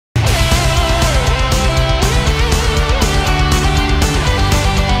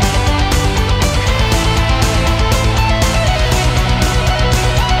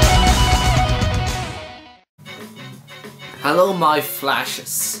Hello my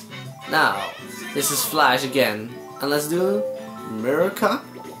flashes. Now, this is Flash again. And let's do Mirror Cup.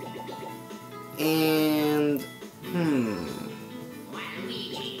 And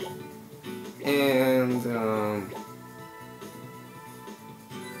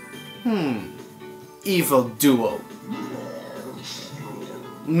Evil Duo.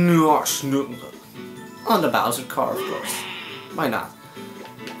 On the Bowser car, of course. Why not?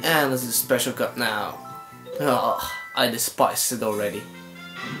 And let's do Special Cup now. Oh, I despise it already.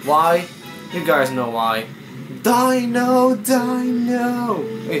 Why? You guys know why. Dino! I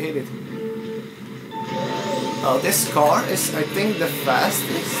hate it. Oh, this car is, I think, the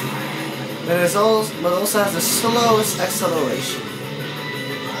fastest. But it also has the slowest acceleration.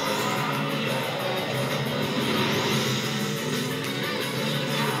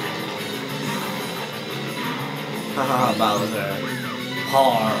 Haha, Bowser.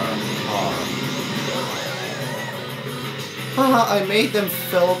 Har. Haha, I made them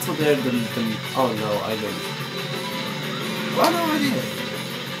fall to their oh no, I didn't. Well, no, I didn't.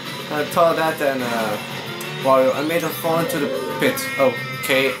 I thought that and Wario, I made them fall into the pit.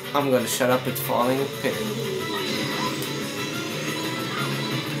 Okay, I'm gonna shut up with falling in the pit.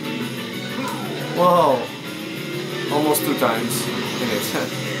 Whoa. Almost 2 times in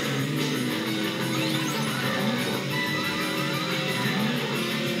it.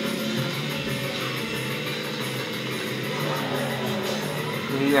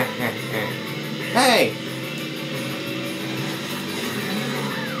 Hey!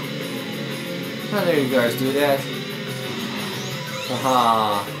 How do you guys do that?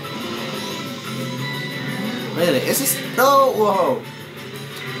 Haha. Really? Is this? No! Whoa!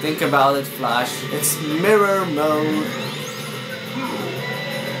 Think about it, Flash. It's mirror mode.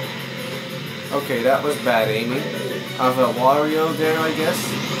 Okay, that was bad aiming. I have a Wario there, I guess.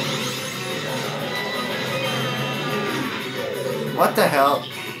 What the hell?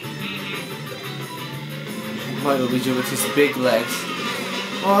 Baby-Luigi with his big legs.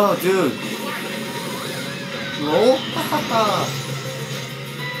 Oh, dude. Lol?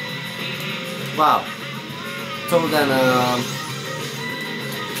 Wow. Toad and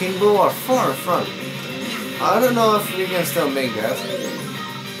King Boo are far in front. I don't know if we can still make that.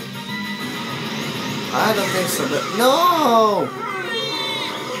 I don't think so, but no!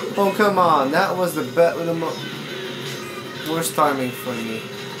 Oh, come on. That was the worst timing for me.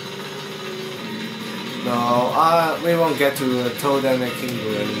 No, we won't get to Toad and King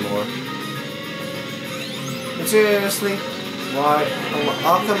Boo anymore. But seriously? Why?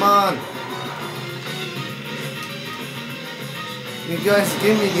 Oh, come on! You guys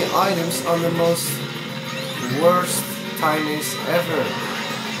give me the items on the most worst timings ever.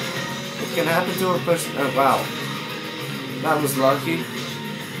 It can happen to a person. Oh, wow. That was lucky.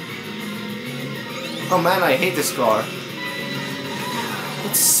 Oh man, I hate this car.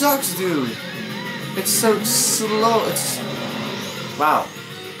 It sucks, dude. It's so slow. It's wow.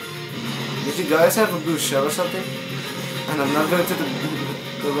 Did you guys have a blue shell or something? And I'm not going to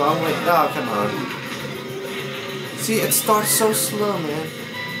the wrong way. No, come on. See, it starts so slow, man.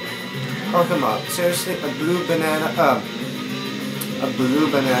 Oh, come on. Seriously, a blue banana. A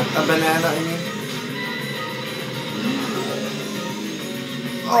banana, I mean.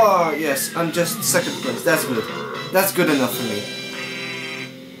 Oh, yes. I'm just second place. That's good. That's good enough for me.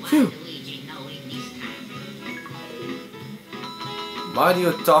 Phew. Why do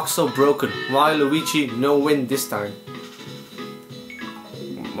you talk so broken? Why Luigi no win this time?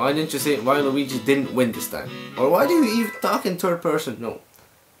 Why didn't you say why Luigi didn't win this time? Or why do you even talk in third person? No.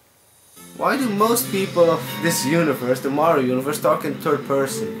 Why do most people of this universe, the Mario universe, talk in third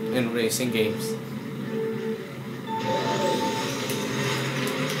person in racing games?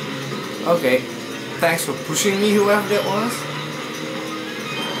 Okay. Thanks for pushing me, whoever that was.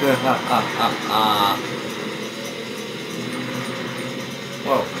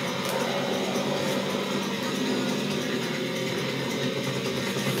 Whoa.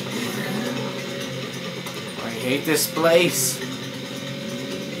 I hate this place.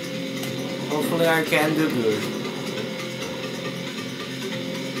 Hopefully I can do good.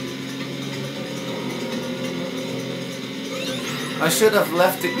 I should have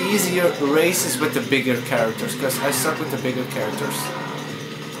left the easier races with the bigger characters, because I suck with the bigger characters.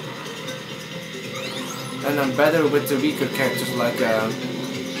 And I'm better with the weaker characters like the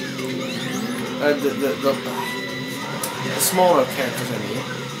smaller characters, I mean.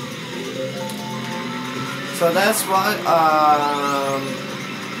 So that's why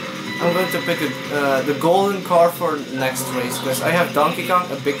I'm going to pick the golden car for next race, because I have Donkey Kong,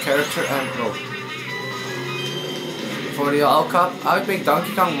 a big character, and for the All Cup, I pick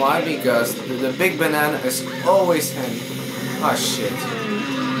Donkey Kong. Why? Because the big banana is always handy. Ah, shit.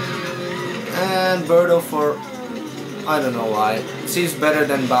 And Birdo for... I don't know why. It seems better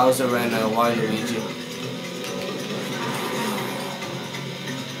than Bowser and Waluigi.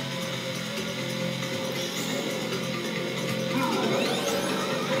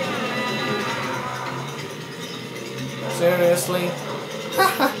 Seriously?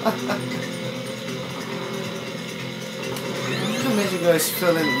 How made you guys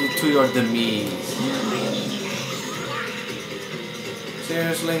fill in to your demise?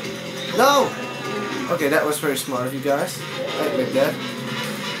 Seriously? No! Okay, that was very smart of you guys. I admit that.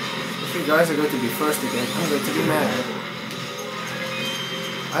 If you guys are going to be first again, I'm going to be mad.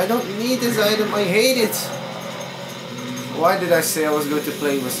 I don't need this item, I hate it! Why did I say I was going to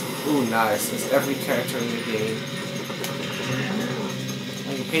play with... Ooh, nice. It's every character in the game.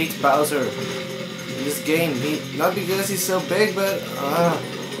 I hate Bowser in this game. Not because he's so big, but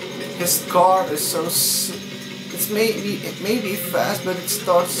his car is so... It may be fast, but it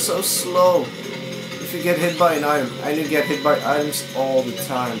starts so slow. If you get hit by an item, and you get hit by items all the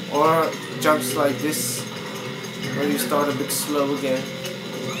time. Or jumps like this, where you start a bit slow again.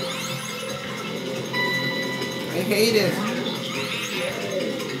 I hate it.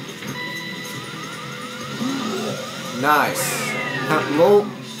 Nice. Low.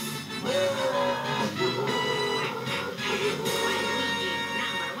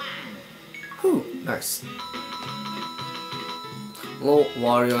 Whew, nice. Low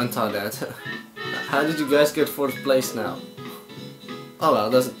Wario and Toadette. How did you guys get 4th place now? Oh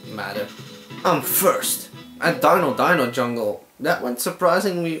well, doesn't matter. I'm first at Dino Jungle. That went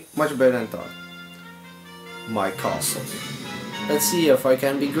surprisingly much better than I thought. My castle. Let's see if I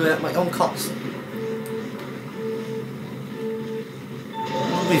can be good at my own castle. It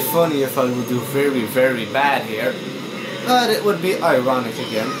would be funny if I would do very, very bad here, but it would be ironic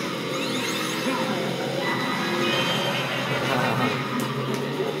again.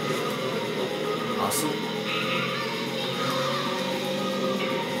 Awesome.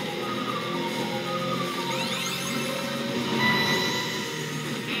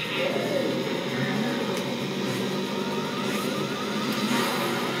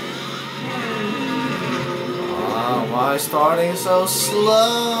 Why starting so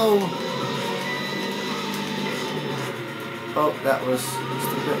slow? Oh, that was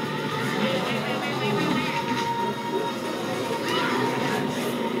stupid.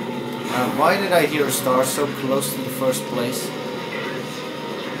 Why did I hear stars so close to the first place?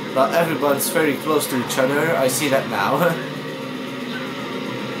 Well, everybody's very close to each other. I see that now.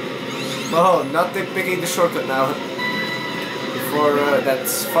 Oh, not picking the shortcut now. Before that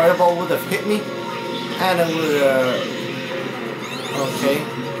fireball would have hit me. And it would, okay.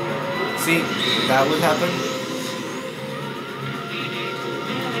 See, that would happen.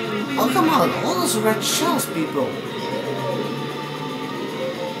 Oh, come on, all those red shells, people.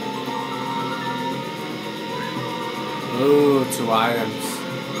 Ooh, 2 items.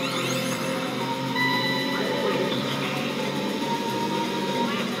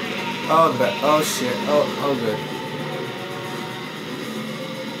 Oh shit, oh good.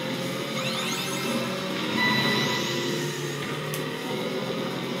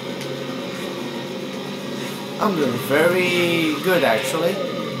 I'm doing very good actually.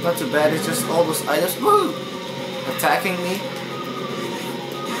 Not too bad, it's just all those items attacking me.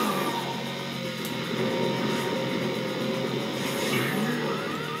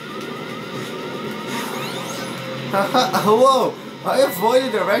 Haha, whoa! I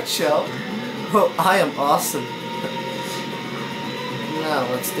avoided a red shell. Oh, I am awesome. Now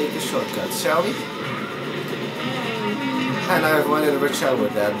let's take a shortcut, shall we? And I avoided a red shell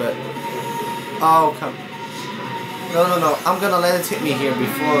with that, but... Oh, come... No, I'm gonna let it hit me here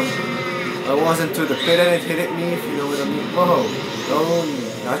before I was into the pit and it hit me, if you know what I mean. Whoa, oh,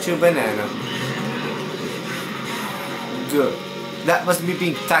 not you, banana. Good. That must be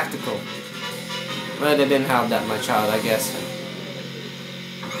being tactical. Well, they didn't have that much out, I guess.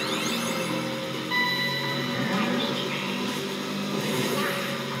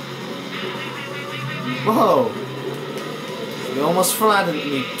 Whoa! You almost flattened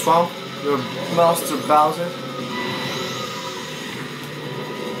me, Trump, your master Bowser.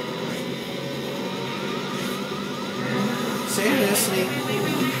 Seriously?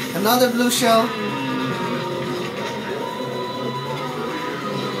 Another blue shell?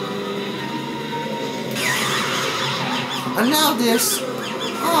 And now this.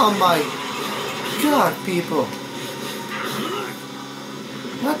 Oh my god, people.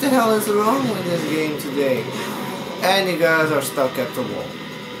 What the hell is wrong with this game today? And you guys are stuck at the wall.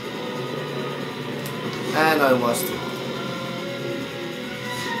 And I was too.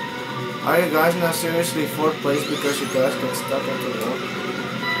 Are you guys now seriously 4th place because you guys got stuck at the wall?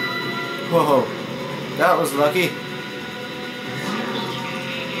 Whoa, that was lucky.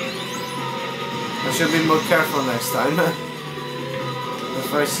 I should be more careful next time.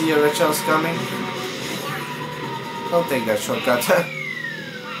 If I see a rituals coming, don't take that shortcut.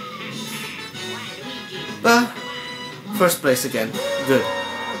 But 1st place again, good.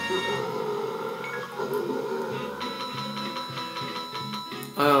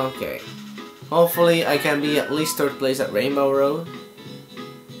 Okay, hopefully I can be at least 3rd place at Rainbow Road.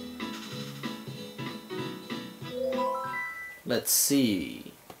 Let's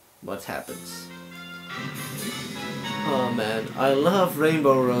see what happens. Oh man, I love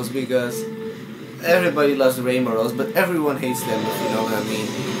Rainbow Roads because everybody loves Rainbow Roads, but everyone hates them, if you know what I mean.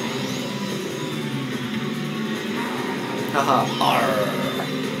 Haha, arr.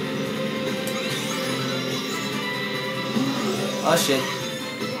 Oh shit.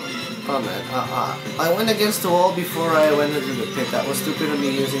 Oh man, I went against the wall before I went into the pit. That was stupid of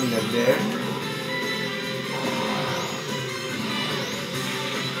me using that there.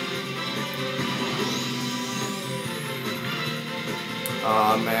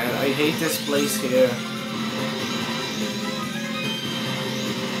 Oh man, I hate this place here.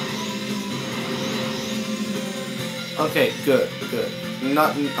 Okay, good, good.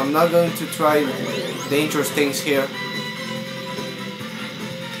 I'm not going to try dangerous things here.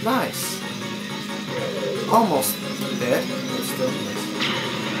 Nice. Almost dead, but still nice.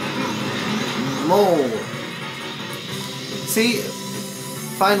 Low. See,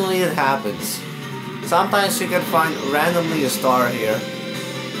 finally it happens. Sometimes you can find randomly a star here.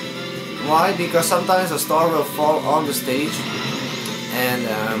 Why? Because sometimes a star will fall on the stage, and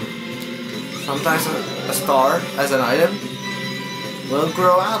sometimes a star as an item will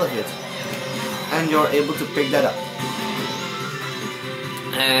grow out of it, and you're able to pick that up.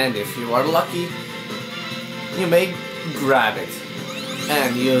 And if you are lucky, you may grab it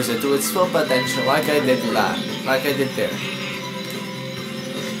and use it to its full potential, like I did there.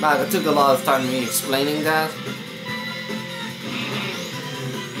 But it took a lot of time me explaining that.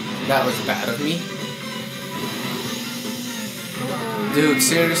 That was bad of me. Dude,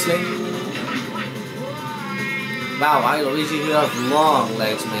 seriously? Wow, Baby-Luigi, you have long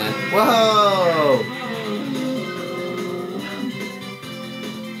legs, man. Whoa!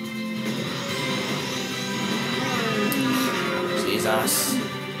 Jesus.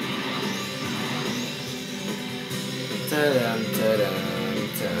 Ta-dum, ta-dum,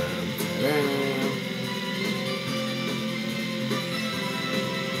 ta-dum, ta-dum.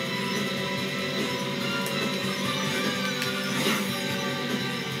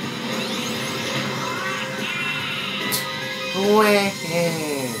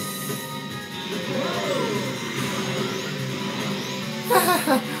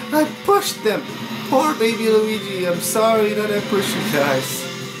 I pushed them! Poor Baby-Luigi, I'm sorry that I pushed you guys.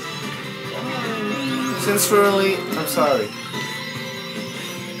 Sincerely, I'm sorry.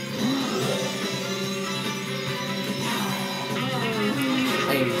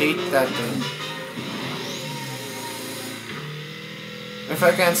 I hate that thing. If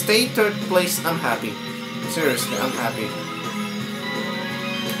I can stay 3rd place, I'm happy. Seriously, I'm happy.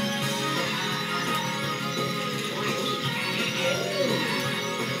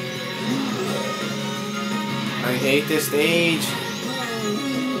 I hate this stage.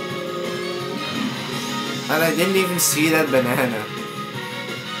 And I didn't even see that banana.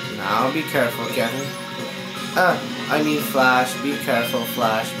 Now be careful, Kevin. I mean Flash, be careful,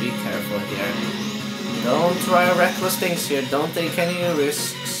 Flash, be careful here. Don't try reckless things here, don't take any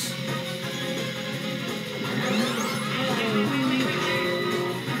risks.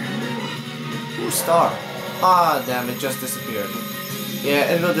 Ooh, star. Ah, damn, it just disappeared.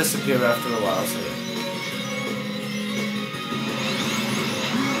 Yeah, it will disappear after a while, so yeah.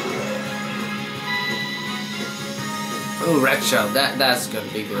 Ooh, red shell, that's gonna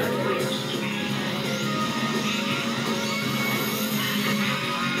be good.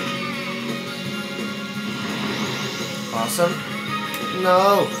 Awesome.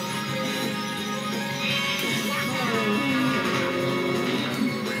 No!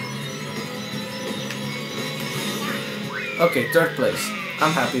 Okay, 3rd place.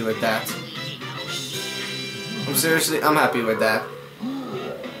 I'm happy with that. I'm happy with that.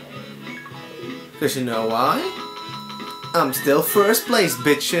 Cause you know why? I'm still 1st place,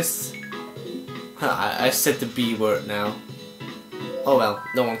 bitches. I said the B word now. Oh well,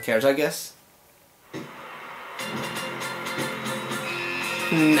 no one cares, I guess.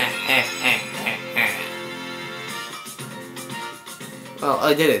 Well,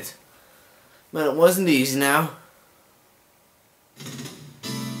 I did it. But it wasn't easy now.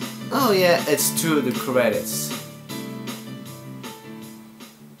 Oh yeah, it's through the credits.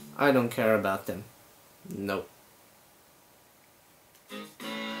 I don't care about them. Nope.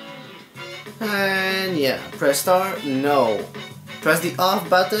 And yeah, press start? No. Press the off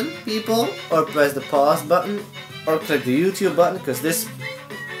button, people, or press the pause button, or click the YouTube button, because this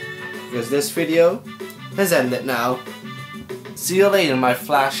video has ended now. See you later, my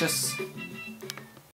flashes.